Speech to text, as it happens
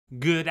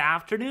Good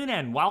afternoon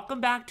and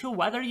welcome back to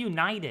Weather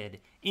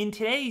United. In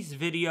today's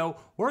video,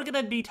 we're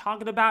going to be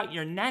talking about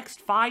your next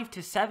 5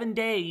 to 7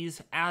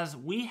 days as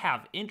we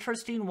have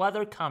interesting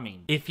weather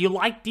coming. If you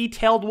like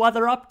detailed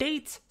weather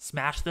updates,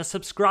 smash the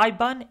subscribe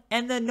button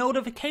and the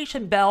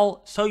notification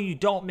bell so you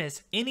don't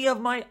miss any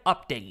of my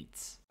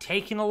updates.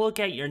 Taking a look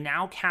at your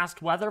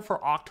Nowcast weather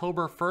for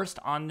October 1st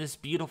on this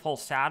beautiful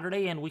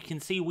Saturday, and we can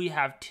see we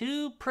have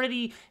two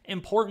pretty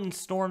important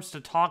storms to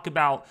talk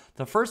about.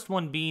 The first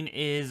one being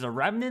is the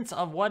remnants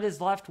of what is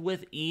left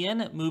with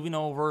Ian moving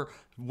over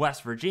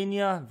West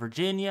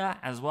Virginia,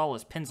 as well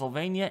as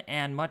Pennsylvania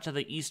and much of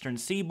the eastern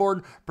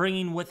seaboard,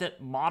 bringing with it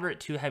moderate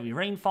to heavy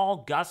rainfall,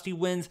 gusty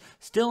winds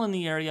still in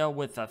the area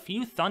with a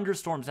few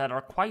thunderstorms that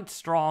are quite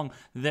strong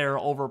there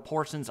over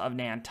portions of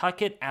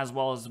Nantucket as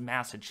well as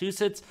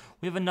Massachusetts.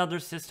 We have another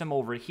system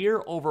over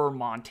here over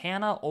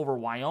Montana, over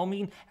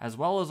Wyoming, as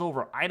well as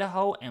over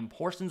Idaho and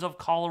portions of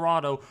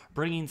Colorado,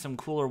 bringing some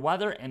cooler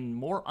weather and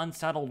more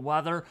unsettled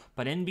weather.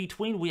 But in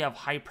between, we have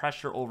high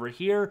pressure over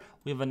here.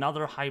 We have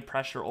another high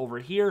pressure over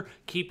here,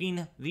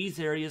 keeping these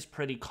areas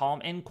pretty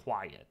calm and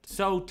quiet.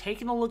 So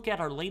taking a look at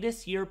our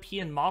latest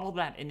European model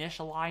that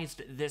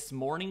initialized this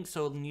morning,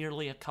 so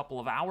nearly a couple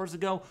of hours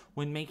ago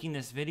when making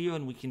this video,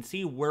 and we can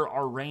see where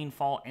our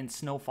rainfall and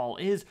snowfall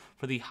is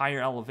for the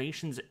higher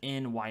elevations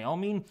in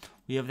Wyoming.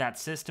 We have that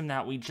system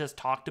that we just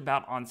talked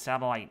about on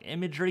satellite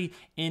imagery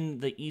in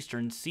the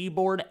eastern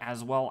seaboard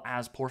as well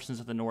as portions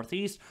of the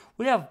northeast.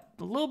 We have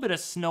a little bit of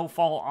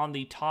snowfall on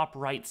the top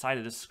right side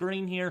of the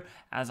screen here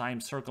as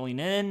I'm circling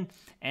in.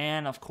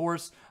 And of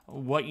course,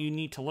 what you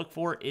need to look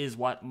for is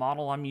what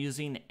model I'm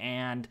using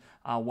and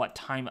what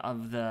time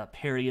of the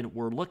period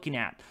we're looking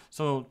at.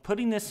 So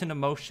putting this into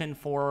motion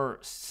for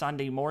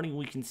Sunday morning,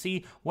 we can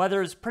see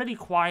weather is pretty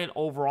quiet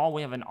overall.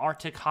 We have an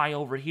Arctic high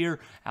over here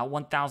at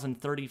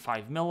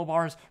 1,035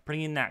 millibars,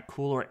 bringing that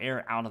cooler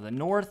air out of the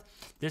north.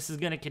 This is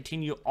going to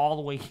continue all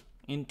the way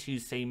into,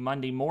 say,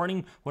 Monday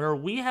morning, where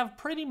we have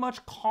pretty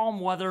much calm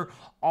weather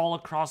all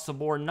across the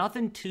board.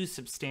 Nothing too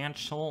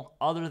substantial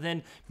other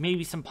than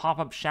maybe some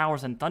pop-up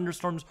showers and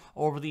thunderstorms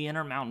over the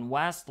Intermountain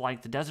West,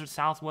 like the Desert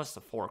Southwest,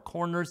 the Four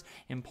Corners,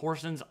 and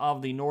portions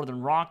of the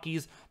Northern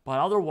Rockies. But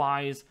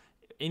otherwise,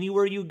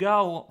 anywhere you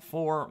go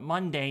for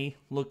Monday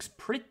looks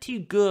pretty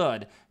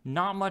good.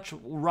 Not much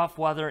rough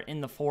weather in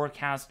the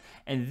forecast.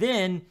 And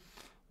then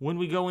when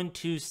we go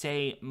into,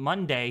 say,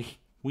 Monday,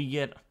 we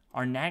get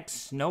our next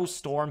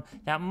snowstorm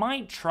that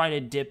might try to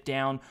dip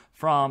down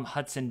from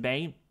Hudson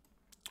Bay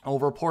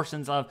over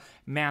portions of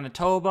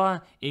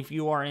Manitoba. If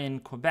you are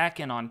in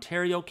Quebec and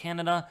Ontario,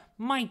 Canada,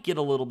 might get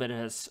a little bit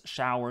of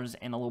showers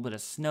and a little bit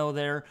of snow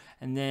there,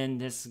 and then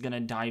this is going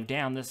to dive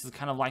down. This is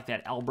kind of like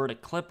that Alberta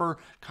Clipper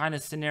kind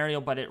of scenario,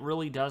 but it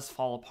really does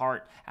fall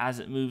apart as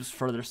it moves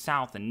further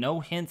south, and no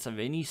hints of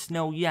any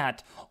snow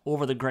yet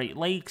over the Great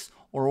Lakes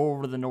or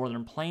over the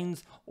northern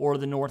plains or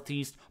the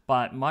northeast,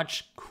 but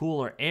much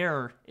cooler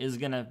air is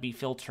going to be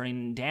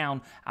filtering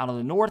down out of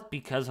the north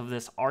because of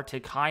this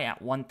Arctic high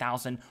at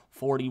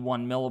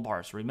 1,041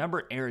 millibars.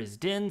 Remember, air is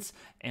dense,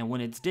 and when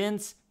it's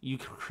dense, you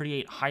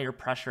create higher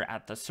pressure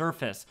at the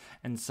surface,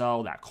 and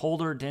so that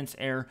colder, dense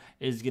air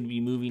is going to be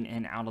moving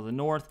in out of the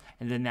north,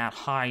 and then that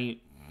high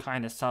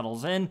kind of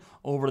settles in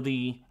over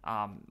the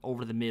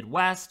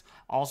Midwest,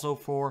 also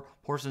for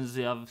portions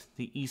of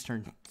the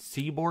eastern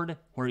seaboard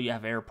where you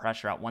have air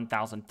pressure at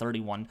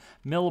 1,031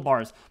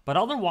 millibars. But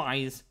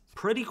otherwise,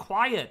 pretty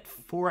quiet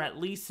for at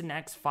least the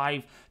next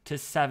 5 to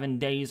 7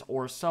 days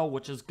or so,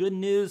 which is good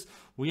news.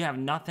 We have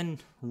nothing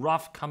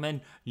rough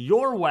coming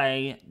your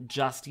way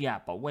just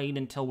yet, but wait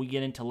until we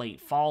get into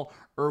late fall,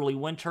 early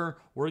winter.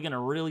 We're going to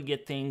really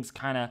get things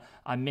kind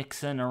of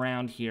mixing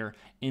around here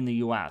in the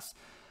U.S.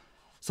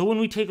 So when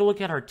we take a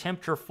look at our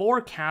temperature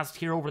forecast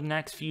here over the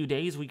next few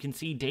days, we can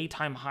see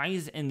daytime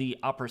highs in the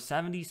upper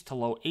 70s to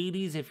low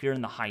 80s if you're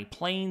in the high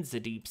plains,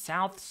 the deep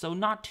south, so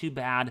not too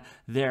bad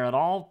there at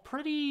all.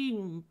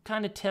 Pretty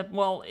kind of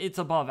well, it's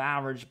above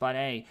average, but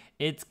hey,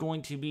 it's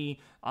going to be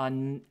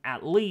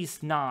at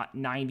least not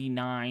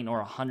 99 or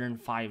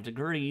 105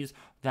 degrees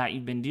that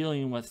you've been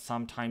dealing with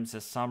sometimes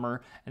this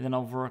summer. And then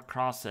over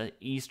across the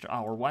east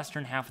or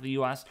western half of the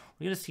U.S.,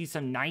 we're going to see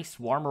some nice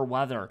warmer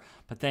weather.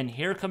 But then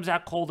here comes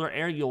that colder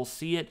air. You'll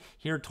see it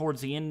here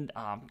towards the end,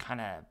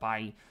 kind of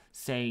by,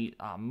 say,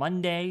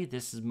 Monday.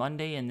 This is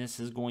Monday, and this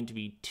is going to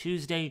be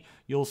Tuesday.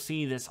 You'll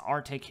see this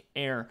Arctic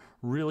air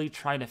really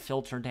try to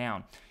filter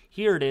down.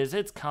 Here it is.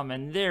 It's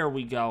coming. There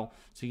we go.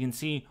 So you can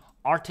see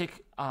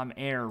Arctic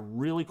air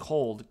really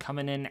cold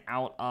coming in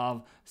out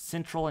of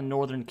central and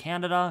northern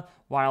Canada,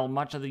 while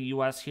much of the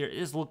U.S. here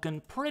is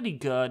looking pretty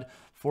good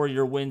for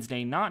your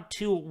Wednesday. Not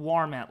too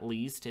warm, at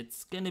least.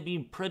 It's going to be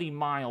pretty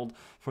mild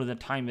for the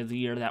time of the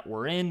year that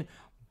we're in.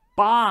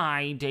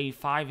 By day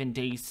 5 and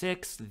day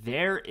 6,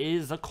 there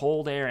is a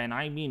cold air, and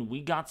I mean,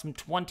 we got some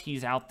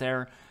 20s out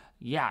there.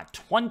 Yeah,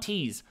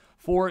 20s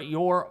for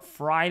your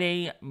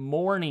Friday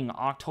morning.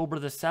 October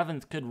the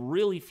 7th could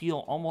really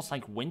feel almost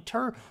like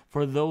winter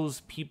for those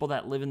people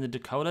that live in the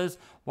Dakotas,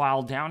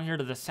 while down here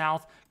to the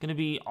south, going to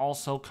be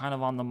also kind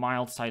of on the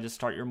mild side to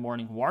start your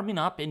morning. Warming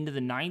up into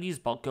the 90s,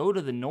 but go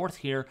to the north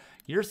here,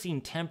 you're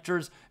seeing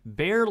temperatures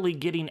barely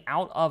getting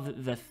out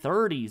of the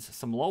 30s,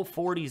 some low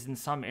 40s in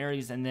some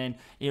areas, and then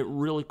it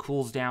really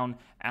cools down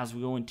as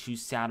we go into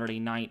Saturday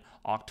night,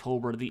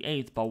 October the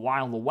 8th. But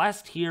while the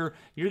west here,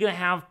 you're going to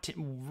have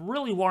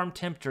really warm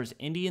temperatures.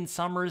 Indian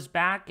summer is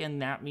back,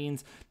 and that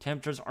means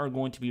temperatures are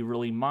going to be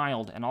really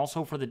mild. And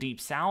also for the deep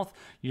south,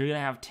 you're going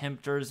to have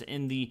temperatures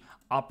in the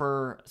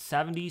upper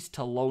 70s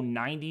to low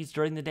 90s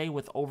during the day,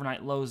 with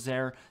overnight lows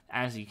there,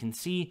 as you can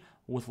see,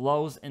 with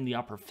lows in the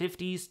upper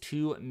 50s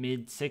to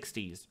mid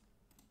 60s.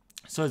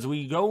 So as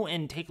we go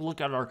and take a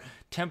look at our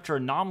temperature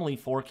anomaly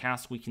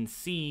forecast, we can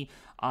see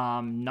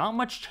not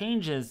much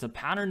changes. The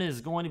pattern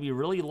is going to be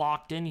really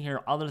locked in here,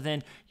 other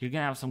than you're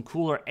going to have some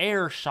cooler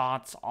air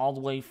shots all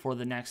the way for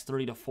the next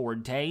 3 to 4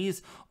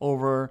 days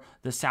over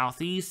the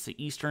southeast,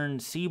 the eastern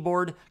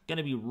seaboard. Going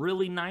to be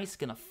really nice,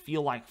 going to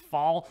feel like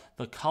fall.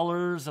 The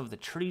colors of the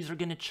trees are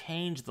going to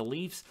change. The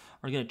leaves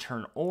are going to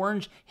turn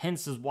orange.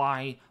 Hence is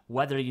why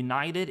Weather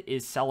United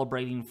is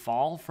celebrating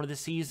fall for the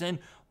season,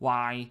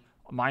 why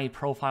my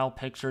profile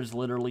picture is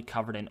literally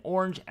covered in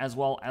orange, as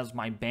well as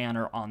my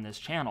banner on this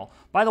channel.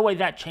 By the way,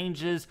 that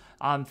changes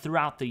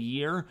throughout the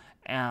year,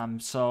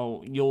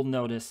 so you'll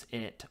notice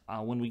it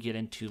when we get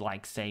into,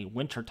 like, say,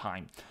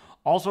 wintertime.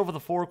 Also, for the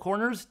four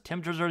corners,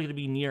 temperatures are going to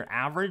be near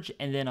average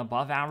and then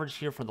above average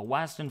here for the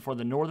west and for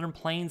the northern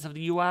plains of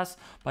the U.S.,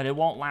 but it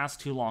won't last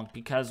too long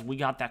because we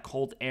got that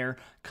cold air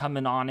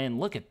coming on in.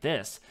 Look at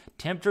this.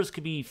 Temperatures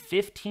could be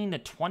 15 to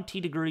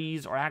 20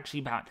 degrees, or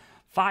actually about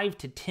 5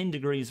 to 10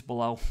 degrees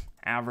below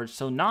average.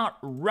 So not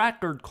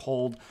record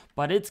cold,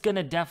 but it's going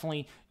to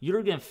definitely,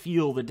 you're going to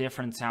feel the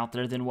difference out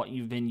there than what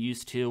you've been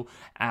used to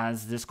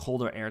as this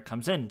colder air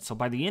comes in. So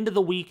by the end of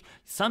the week,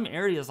 some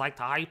areas like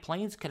the high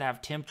plains could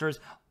have temperatures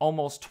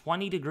almost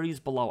 20 degrees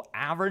below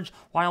average,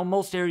 while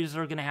most areas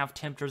are going to have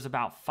temperatures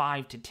about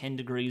 5 to 10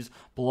 degrees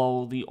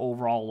below the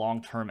overall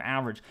long-term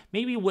average.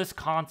 Maybe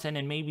Wisconsin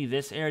and maybe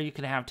this area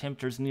could have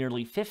temperatures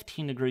nearly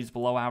 15 degrees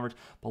below average,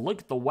 but look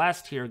at the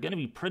west here, going to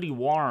be pretty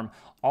warm.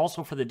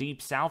 Also for the deep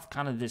south,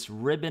 kind of this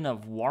ribbon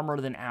of warmer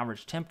than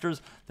average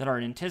temperatures that are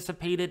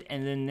anticipated,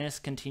 and then this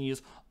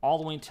continues all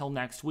the way until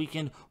next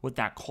weekend with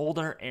that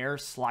colder air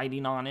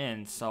sliding on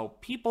in. So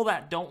people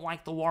that don't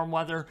like the warm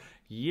weather,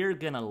 you're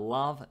gonna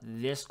love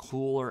this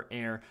cooler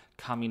air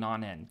coming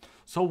on in.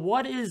 So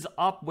what is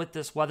up with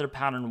this weather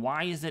pattern?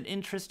 Why is it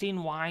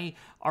interesting? Why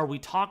are we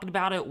talking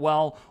about it?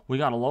 Well, we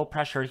got a low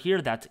pressure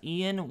here, that's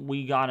Ian.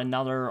 We got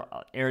another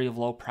area of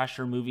low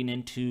pressure moving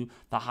into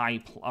the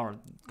high, or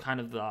kind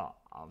of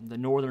the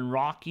northern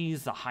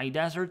Rockies, the high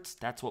deserts.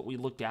 That's what we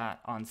looked at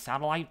on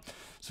satellite.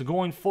 So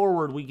going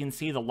forward, we can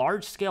see the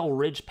large scale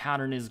ridge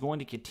pattern is going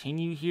to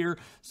continue here.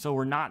 So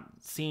we're not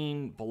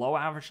seeing below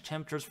average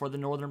temperatures for the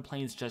northern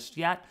plains just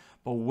yet.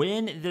 But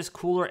when this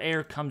cooler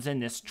air comes in,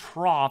 this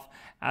trough,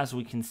 as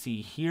we can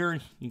see here,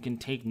 you can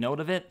take note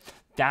of it,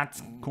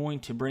 that's going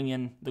to bring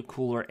in the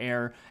cooler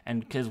air,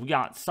 and because we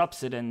got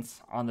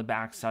subsidence on the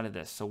back side of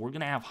this. So we're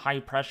going to have high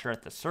pressure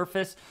at the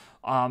surface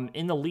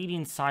in the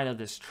leading side of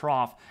this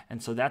trough,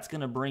 and so that's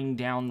going to bring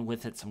down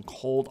with it some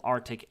cold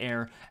Arctic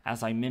air,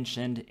 as I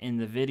mentioned in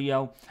the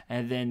video,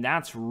 and then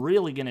that's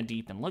really going to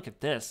deepen. Look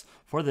at this.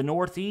 For the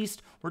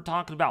northeast, we're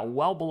talking about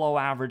well below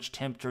average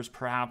temperatures,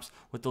 perhaps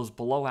with those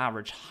below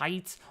average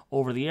heights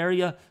over the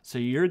area. So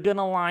you're going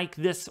to like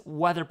this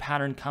weather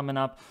pattern coming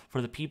up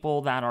for the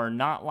people that are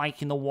not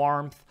liking the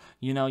warmth.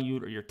 You know,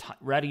 you're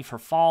ready for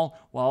fall.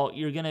 Well,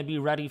 you're going to be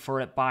ready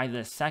for it by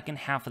the second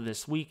half of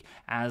this week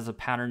as the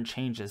pattern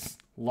changes.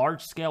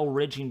 Large scale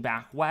ridging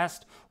back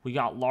west, we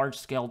got large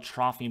scale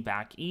troughing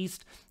back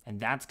east, and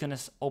that's going to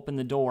open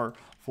the door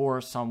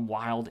for some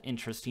wild,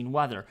 interesting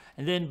weather.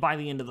 And then by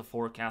the end of the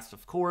forecast,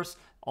 of course,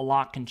 a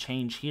lot can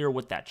change here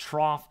with that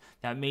trough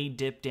that may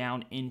dip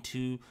down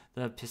into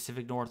the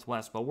Pacific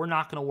Northwest, but we're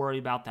not going to worry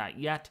about that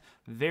yet.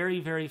 Very,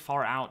 very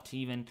far out to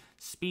even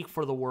speak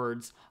for the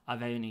words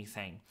of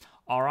anything.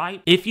 All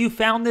right, if you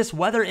found this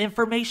weather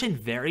information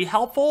very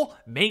helpful,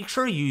 make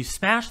sure you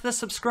smash the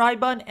subscribe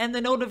button and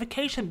the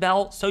notification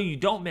bell so you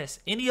don't miss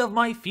any of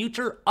my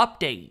future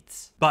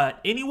updates. But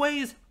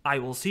anyways, I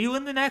will see you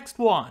in the next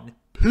one.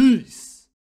 Peace.